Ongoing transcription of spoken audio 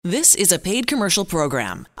This is a paid commercial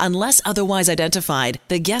program. Unless otherwise identified,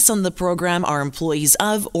 the guests on the program are employees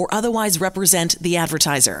of or otherwise represent the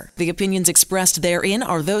advertiser. The opinions expressed therein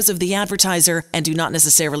are those of the advertiser and do not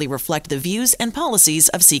necessarily reflect the views and policies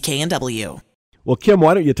of CKNW. Well, Kim,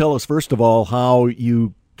 why don't you tell us, first of all, how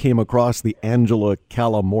you came across the Angela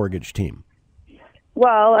Calla mortgage team?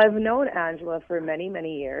 Well, I've known Angela for many,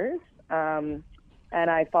 many years, and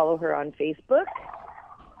I follow her on Facebook.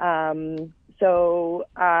 So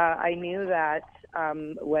I knew that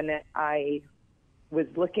when I was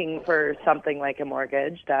looking for something like a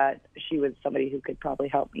mortgage, that she was somebody who could probably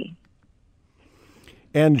help me.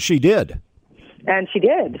 And she did. And she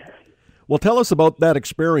did. Well, tell us about that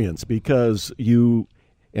experience, because you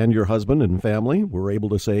and your husband and family were able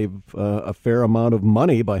to save a fair amount of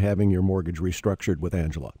money by having your mortgage restructured with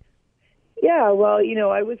Angela. Yeah, well,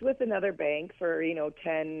 I was with another bank for,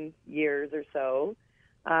 10 years or so.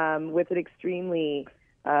 With an extremely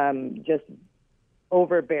just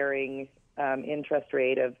overbearing interest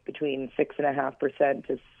rate of between 6.5%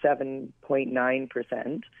 to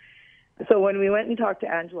 7.9%. So when we went and talked to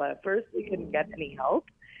Angela, at first we couldn't get any help.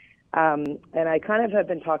 And I kind of have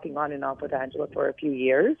been talking on and off with Angela for a few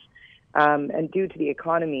years. And due to the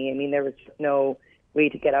economy, there was no way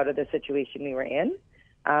to get out of the situation we were in.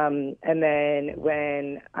 And then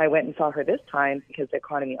when I went and saw her this time, because the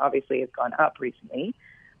economy obviously has gone up recently,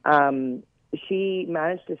 she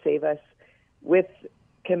managed to save us with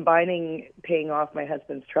combining paying off my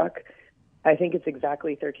husband's truck. I think it's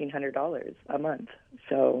exactly $1,300 a month.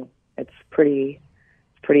 So it's pretty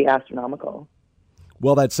astronomical.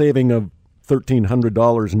 Well, that saving of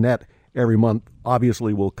 $1,300 net every month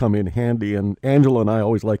obviously will come in handy. And Angela and I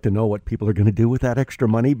always like to know what people are going to do with that extra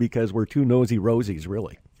money, because we're two nosy rosies,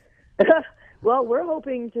 really. Well, we're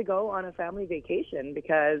hoping to go on a family vacation,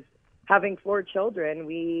 because having 4 children,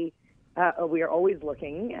 we are always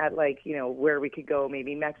looking at where we could go,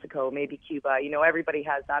 maybe Mexico, maybe Cuba. Everybody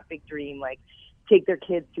has that big dream, take their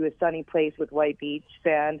kids to a sunny place with white beach,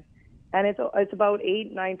 sand, and it's about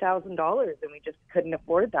 $8,000-9,000, and we just couldn't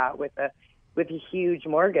afford that with a huge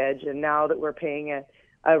mortgage. And now that we're paying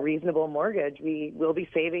a reasonable mortgage, we will be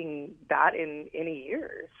saving that in a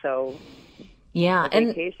year. So yeah, the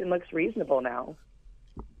vacation looks reasonable now.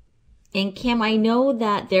 And Kim, I know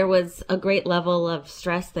that there was a great level of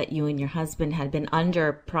stress that you and your husband had been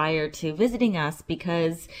under prior to visiting us,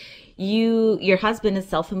 because your husband is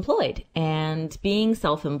self-employed, and being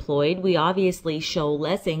self-employed, we obviously show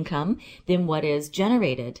less income than what is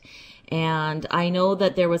generated. And I know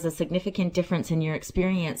that there was a significant difference in your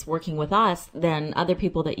experience working with us than other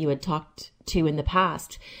people that you had talked to in the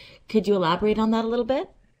past. Could you elaborate on that a little bit?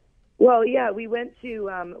 Well, yeah, we went to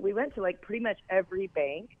pretty much every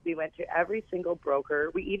bank. We went to every single broker.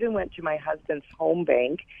 We even went to my husband's home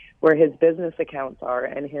bank, where his business accounts are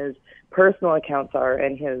and his personal accounts are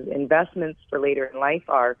and his investments for later in life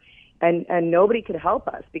are. And nobody could help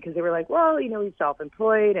us, because they were like, well, he's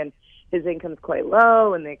self-employed and his income's quite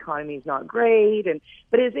low and the economy's not great.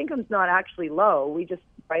 But his income's not actually low. We just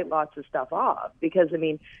write lots of stuff off, because,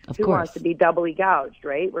 who wants to be doubly gouged,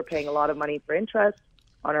 right? We're paying a lot of money for interest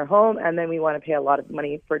on our home, and then we want to pay a lot of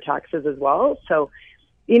money for taxes as well. So,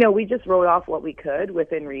 we just wrote off what we could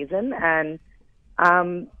within reason, and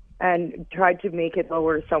tried to make it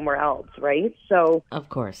lower somewhere else, right? So, of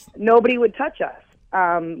course, nobody would touch us,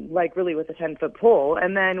 really with a 10-foot pole.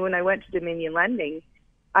 And then when I went to Dominion Lending,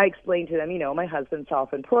 I explained to them, my husband's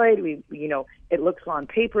self-employed. It looks on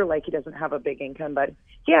paper like he doesn't have a big income, but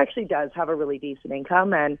he actually does have a really decent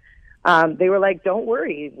income. And they were like, don't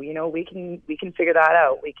worry, we can figure that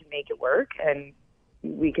out. We can make it work, and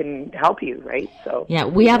we can help you, right? So yeah,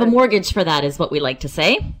 we have a mortgage for that, is what we like to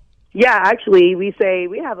say. Yeah, actually, we say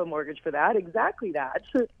we have a mortgage for that, exactly that.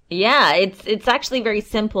 Yeah, it's actually very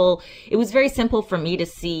simple. It was very simple for me to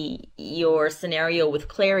see your scenario with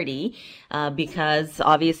clarity, because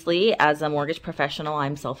obviously, as a mortgage professional,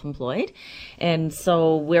 I'm self-employed. And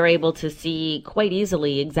so we're able to see quite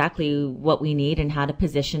easily exactly what we need and how to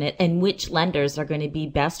position it and which lenders are going to be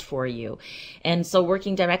best for you. And so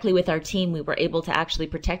working directly with our team, we were able to actually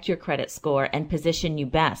protect your credit score and position you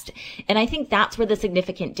best. And I think that's where the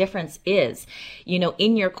significant difference is.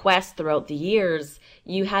 In your quest throughout the years,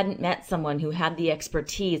 you hadn't met someone who had the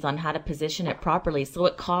expertise on how to position it properly. So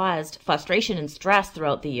it caused frustration and stress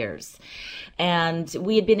throughout the years. And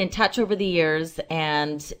we had been in touch over the years.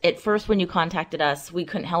 And at first, when you contacted us, we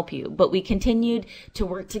couldn't help you. But we continued to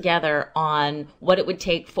work together on what it would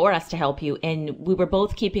take for us to help you. And we were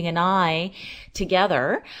both keeping an eye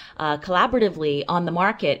together, collaboratively on the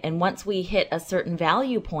market. And once we hit a certain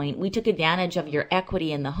value point, we took advantage of your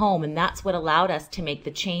equity in the home. And that's what allowed us to make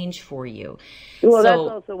the change for you. Well,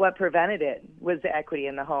 that's also what prevented it, was the equity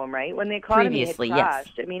in the home, right? When the economy had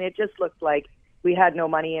crashed, yes. I mean, it just looked like we had no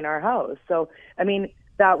money in our house. So, I mean,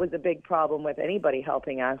 that was a big problem with anybody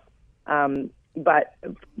helping us. But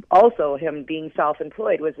also him being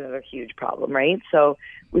self-employed was another huge problem, right? So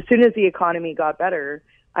as soon as the economy got better,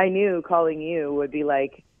 I knew calling you would be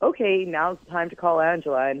like, okay, now's the time to call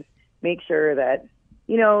Angela and make sure that,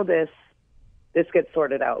 you know, this gets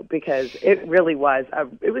sorted out, because it really was,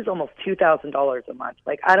 it was almost $2,000 a month.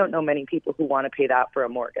 Like, I don't know many people who want to pay that for a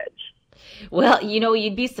mortgage. Well, you know,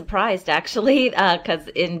 you'd be surprised, actually, because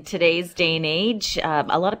in today's day and age,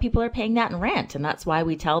 a lot of people are paying that in rent. And that's why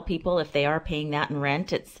we tell people, if they are paying that in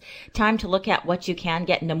rent, it's time to look at what you can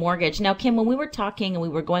get in a mortgage. Now, Kim, when we were talking and we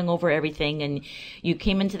were going over everything, and you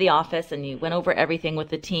came into the office and you went over everything with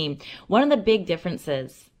the team, one of the big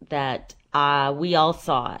differences that we all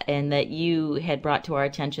saw and that you had brought to our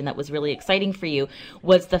attention that was really exciting for you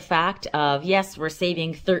was the fact of, yes, we're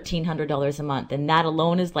saving $1,300 a month, and that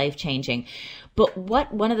alone is life-changing. But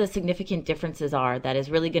what one of the significant differences are that is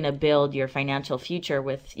really going to build your financial future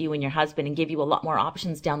with you and your husband and give you a lot more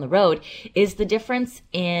options down the road is the difference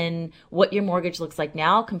in what your mortgage looks like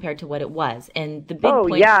now compared to what it was. And the big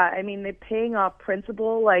point... yeah. I mean, the paying off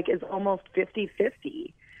principal, like, is almost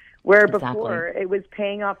 50-50. Where before it was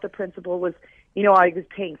paying off the principal was, you know, I was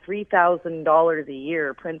paying $3,000 a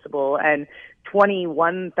year principal and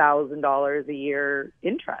 $21,000 a year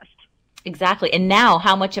interest. Exactly. And now,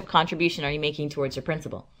 how much of contribution are you making towards your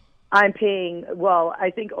principal? I'm paying, well,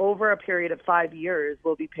 I think over a period of 5 years,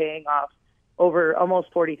 we'll be paying off over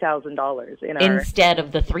almost $40,000 in our, instead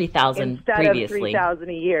of the $3,000 previously. Instead of $3,000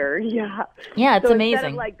 a year, yeah. Yeah, it's so amazing.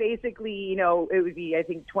 Instead of, like, basically, you know, it would be, I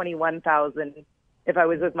think, $21,000 if I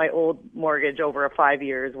was with my old mortgage over 5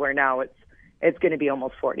 years, where now it's going to be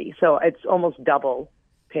almost 40. So it's almost double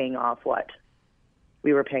paying off what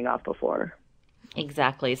we were paying off before.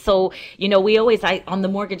 Exactly. So, you know, we always, on the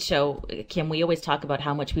mortgage show, Kim, we always talk about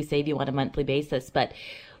how much we save you on a monthly basis. But,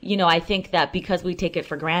 you know, I think that because we take it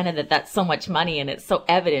for granted that that's so much money and it's so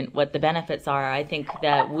evident what the benefits are, I think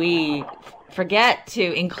that we forget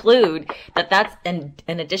to include that that's an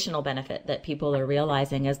additional benefit that people are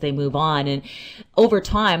realizing as they move on. And over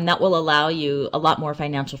time, that will allow you a lot more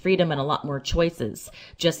financial freedom and a lot more choices,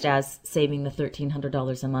 just as saving the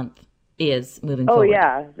 $1,300 a month is moving forward. Oh,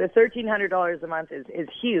 yeah. The $1,300 a month is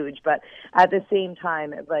huge. But at the same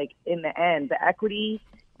time, like, in the end, the equity,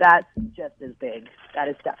 that's just as big. That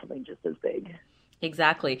is definitely just as big.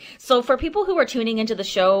 Exactly. So for people who are tuning into the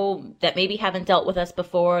show that maybe haven't dealt with us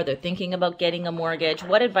before, they're thinking about getting a mortgage,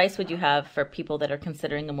 what advice would you have for people that are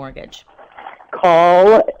considering a mortgage?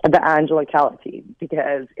 Call the Angela Calla team,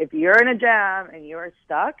 because if you're in a jam and you're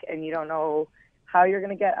stuck and you don't know how you're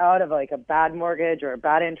going to get out of, like, a bad mortgage or a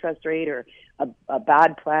bad interest rate or a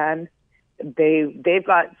bad plan, they've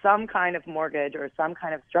got some kind of mortgage or some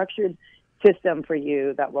kind of structured system for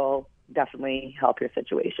you that will definitely help your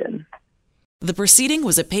situation. The proceeding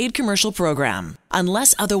was a paid commercial program.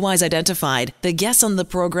 Unless otherwise identified, the guests on the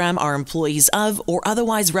program are employees of or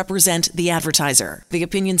otherwise represent the advertiser. The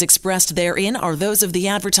opinions expressed therein are those of the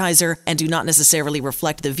advertiser and do not necessarily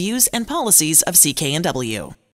reflect the views and policies of CKNW.